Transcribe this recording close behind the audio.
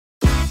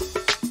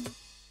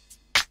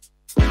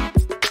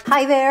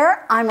Hi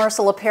there, I'm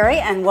Ursula Perry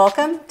and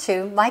welcome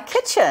to my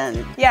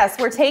kitchen. Yes,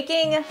 we're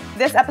taking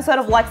this episode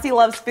of Lexi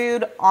Loves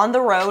Food on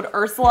the road.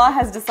 Ursula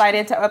has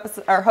decided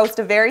to host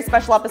a very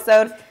special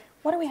episode.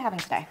 What are we having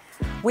today?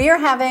 We are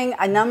having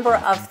a number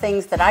of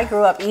things that I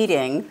grew up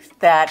eating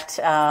that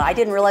I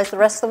didn't realize the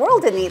rest of the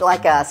world didn't eat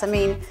like us. I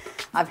mean,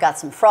 I've got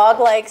some frog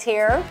legs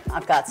here,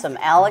 I've got some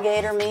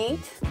alligator meat,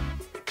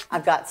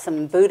 I've got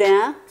some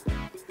boudin,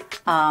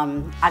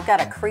 I've got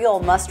a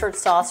Creole mustard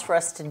sauce for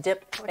us to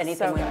dip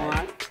anything we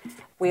want.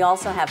 We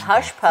also have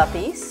hush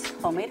puppies,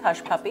 homemade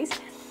hush puppies.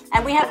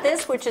 And we have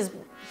this, which is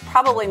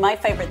probably my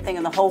favorite thing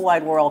in the whole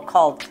wide world,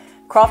 called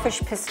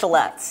crawfish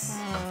pistolets.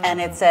 And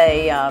it's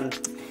a,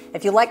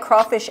 if you like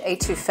crawfish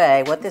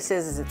étouffée, what this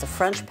is it's a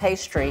French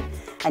pastry,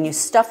 and you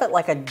stuff it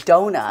like a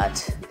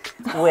donut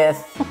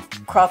with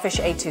crawfish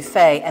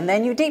étouffée, and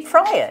then you deep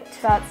fry it.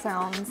 That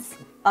sounds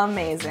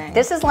amazing.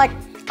 This is like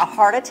a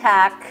heart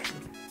attack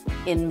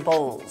in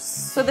bowls.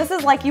 So this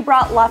is like you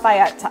brought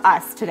Lafayette to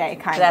us today,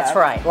 kind of. That's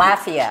right,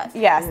 Lafayette.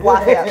 Yes,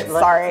 Lafayette,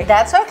 sorry.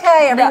 That's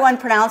okay, everyone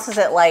pronounces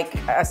it like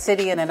a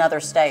city in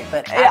another state,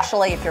 but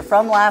actually if you're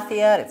from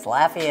Lafayette, it's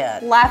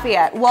Lafayette.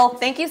 Lafayette. Well,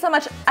 thank you so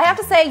much. I have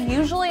to say,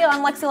 usually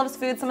on Lexi Loves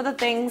Food, some of the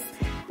things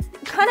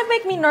kind of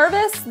make me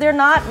nervous. They're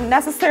not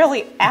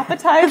necessarily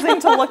appetizing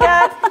to look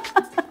at.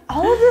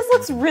 All of this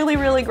looks really,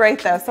 really great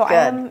though, so I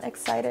am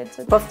excited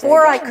to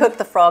Before I cooked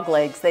the frog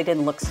legs, they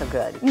didn't look so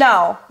good.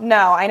 No,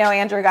 I know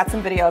Andrew got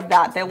some video of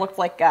that. They looked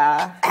like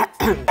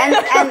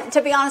and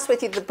to be honest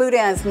with you, the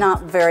boudin is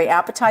not very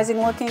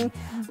appetizing looking,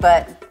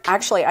 but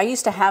actually I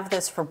used to have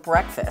this for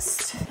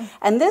breakfast.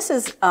 And this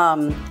is,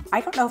 I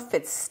don't know if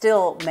it's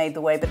still made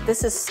the way, but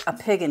this is a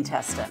pig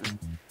intestine.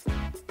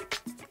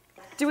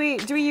 Do we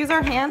use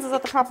our hands? Is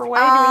that the proper way?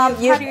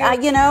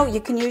 You know, you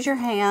can use your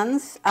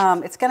hands.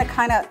 It's going to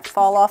kind of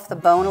fall off the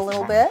bone a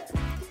little bit.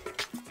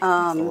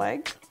 The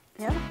leg.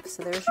 Yeah.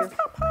 So there's your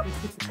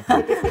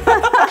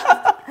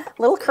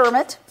little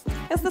Kermit.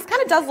 Yes, this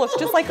kind of does look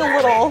just like a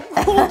little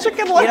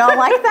chicken leg. You don't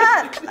like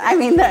that? I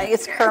mean,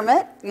 it's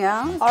Kermit.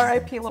 Yeah.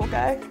 R.I.P. little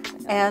guy.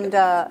 And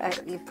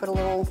you put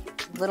a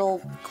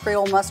little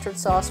Creole mustard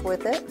sauce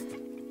with it.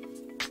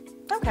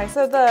 Okay,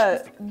 so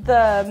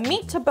the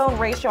meat to bone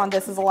ratio on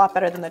this is a lot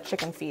better than the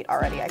chicken feet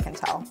already, I can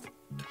tell.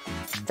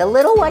 It's a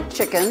little like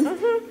chicken,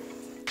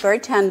 very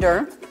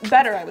tender.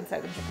 Better, I would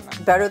say, than chicken.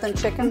 Though. Better than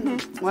chicken?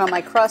 Well,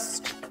 my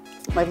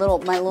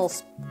little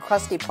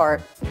crusty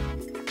part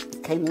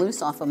came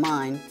loose off of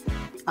mine.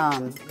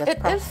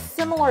 It is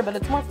similar, but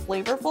it's more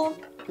flavorful,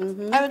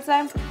 I would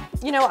say.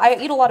 You know, I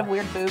eat a lot of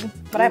weird food,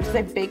 but I have to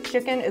say baked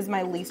chicken is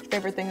my least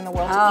favorite thing in the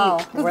world to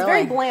eat. It's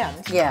very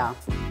bland. Yeah.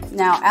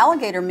 Now,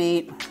 alligator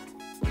meat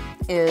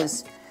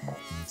is,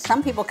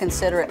 some people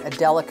consider it a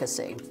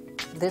delicacy.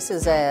 This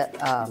is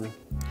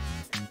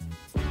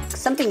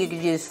something you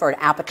could use for an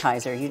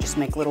appetizer. You just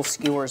make little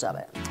skewers of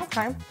it.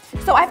 Okay.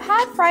 So I've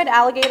had fried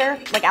alligator,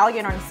 like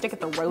alligator on a stick at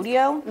the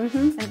rodeo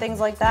and things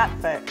like that,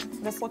 but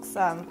this looks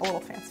a little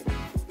fancy.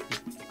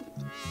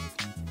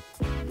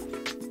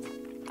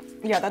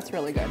 Yeah, that's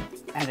really good.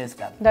 That is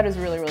good. That is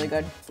really, really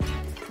good.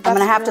 I'm going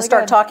to have to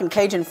start talking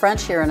Cajun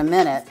French here in a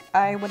minute.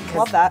 I would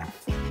love that.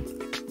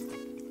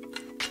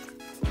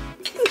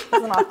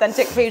 It's an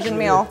authentic Cajun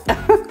meal.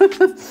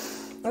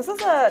 This is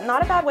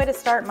not a bad way to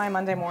start my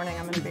Monday morning,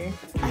 I'm to be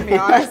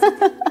honest.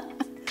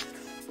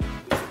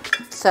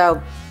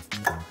 So,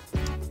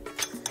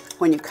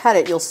 when you cut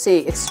it, you'll see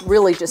it's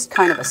really just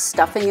kind of a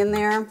stuffing in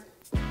there.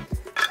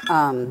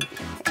 And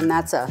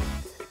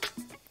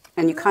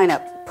you kind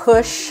of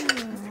push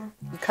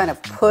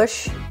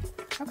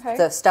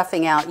the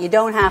stuffing out. You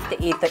don't have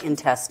to eat the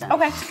intestine.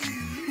 Okay.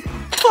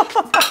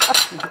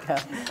 Okay.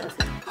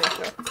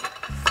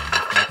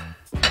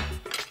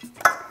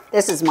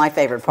 This is my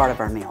favorite part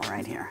of our meal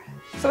right here.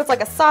 So it's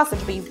like a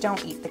sausage, but you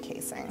don't eat the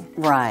casing.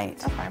 Right.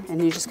 Okay.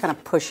 And you just kind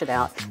of push it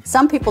out.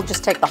 Some people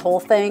just take the whole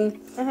thing,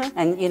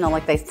 and you know,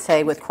 like they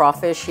say with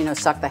crawfish, you know,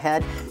 suck the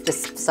head,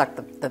 just suck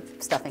the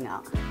stuffing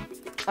out.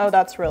 Oh,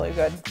 that's really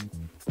good.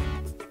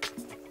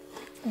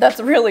 That's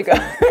really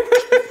good.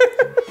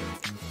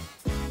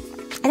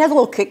 It has a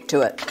little kick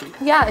to it.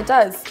 Yeah, it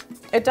does.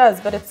 It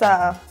does, but it's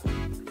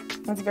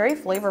very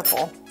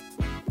flavorful.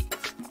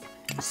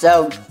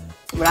 So,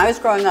 when I was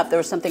growing up, there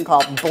was something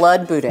called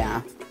blood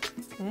boudin.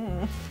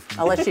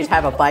 I'll let you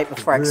have a bite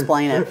before I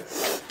explain it.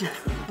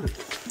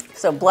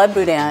 So, blood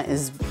boudin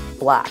is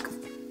black.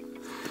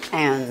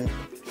 And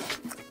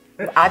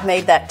I've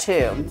made that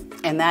too.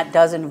 And that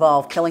does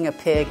involve killing a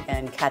pig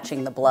and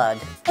catching the blood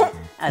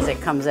as it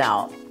comes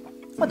out.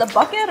 With a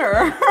bucket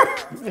or?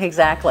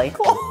 Exactly.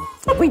 Cool.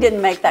 We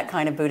didn't make that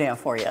kind of boudin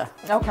for you.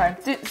 Okay.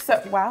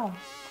 Wow.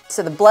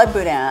 So the blood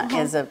boudin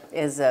is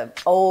a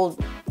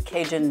old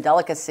Cajun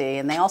delicacy,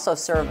 and they also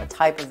serve a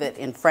type of it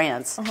in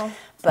France.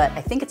 But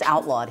I think it's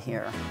outlawed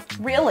here.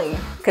 Really?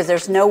 Because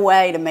there's no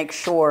way to make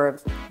sure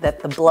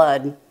that the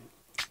blood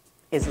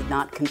is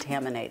not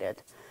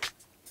contaminated.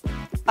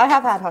 I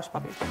have had hush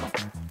puppies before,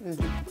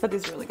 but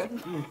these are really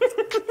good.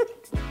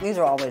 These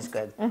are always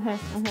good.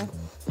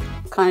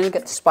 Kind of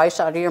get the spice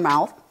out of your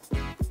mouth.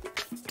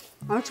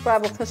 Let's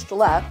grab a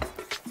pistolette.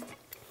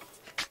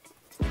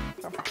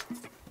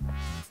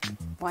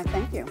 Why,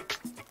 thank you.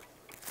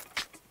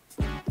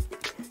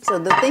 So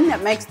the thing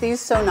that makes these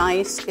so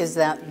nice is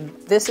that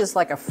this is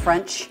like a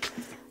French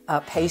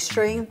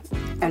pastry,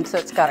 and so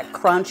it's got a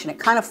crunch, and it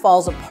kind of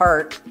falls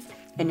apart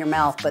in your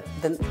mouth. But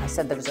then I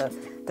said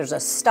there's a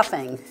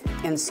stuffing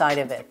inside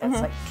of it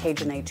that's like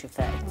Cajun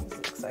etouffee. That's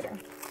exciting.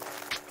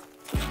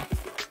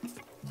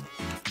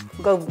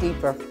 Go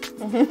deeper.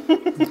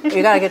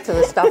 You gotta get to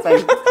the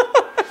stuffing.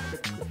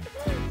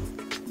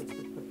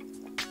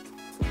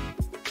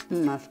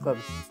 That's good.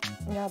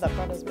 Yeah, that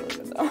bread is really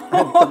good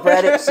though. The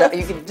bread itself,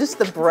 you can just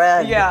the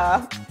bread.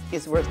 Yeah.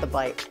 Is worth the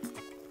bite.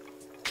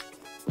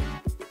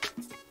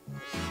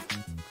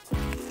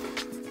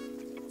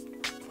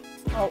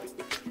 Oh.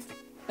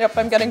 Yep,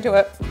 I'm getting to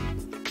it.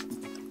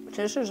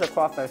 This is a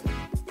crawfish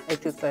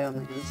etouffee on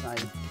the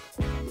inside.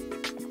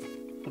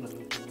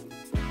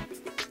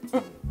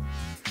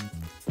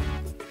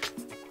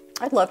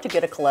 I'd love to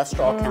get a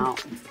cholesterol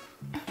count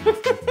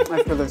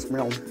after this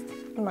meal.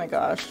 Oh my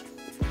gosh.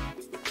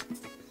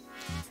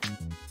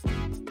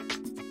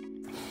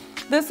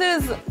 This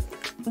is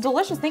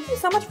delicious. Thank you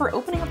so much for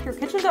opening up your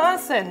kitchen to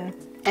us. And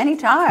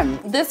anytime.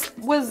 This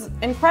was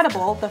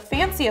incredible. The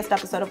fanciest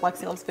episode of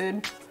Lexi Loves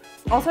Food.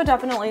 Also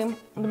definitely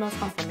the most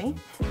fun for me.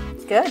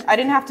 Good. I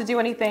didn't have to do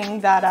anything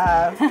that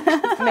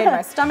made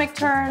my stomach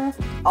turn.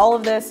 All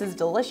of this is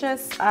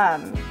delicious.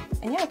 And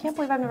yeah, I can't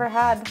believe I've never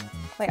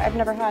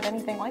had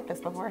anything like this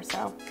before.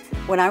 So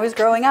when I was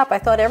growing up, I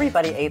thought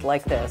everybody ate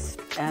like this.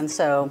 And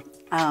so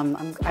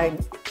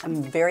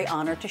I'm very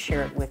honored to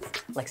share it with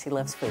Lexi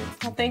Loves Food.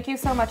 Well, thank you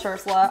so much,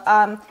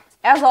 Ursula.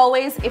 As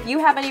always, if you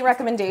have any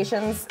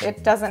recommendations,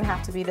 it doesn't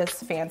have to be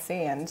this fancy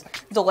and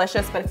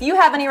delicious, but if you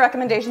have any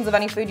recommendations of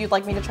any food you'd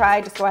like me to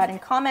try, just go ahead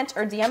and comment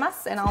or DM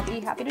us, and I'll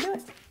be happy to do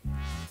it.